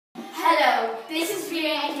This is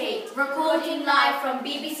Riya and Kate, recording live from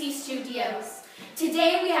BBC Studios.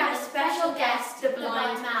 Today we have a special guest, the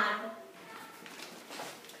blind man.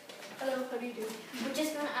 Hello, how do you do? We're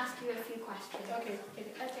just going to ask you a few questions. Okay.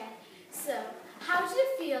 So, how did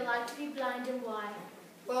it feel like to be blind and why?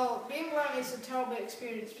 Well, being blind is a terrible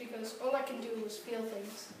experience because all I can do is feel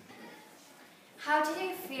things. How did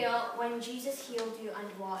it feel when Jesus healed you and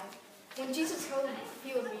why? When Jesus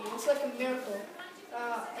healed me, it was like a miracle.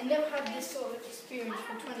 I never had this sort of experience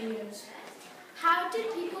for 20 years. How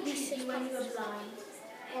did people treat you when you were blind?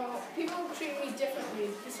 Well, people treat me differently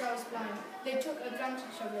because I was blind. They took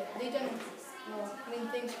advantage of it. They didn't mean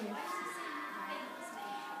things to me.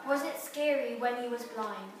 Was it scary when you was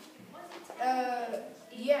blind?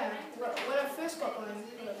 Yeah, when I first got blind,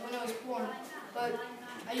 when I was born, but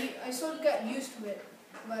I sort of got used to it.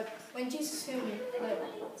 But when Jesus healed me,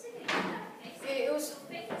 it was,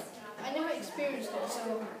 I never experienced it,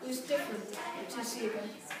 so it was different to see again.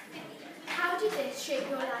 How did this shape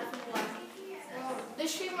your life and why? Well,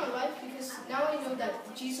 this shaped my life because now I know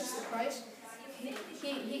that Jesus the Christ,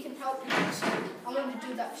 he can help people, so I want to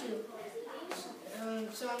do that too.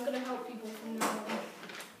 So I'm going to help people from now on.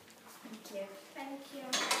 Thank you. Thank you.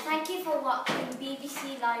 Thank you for watching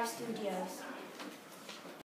BBC Live Studios.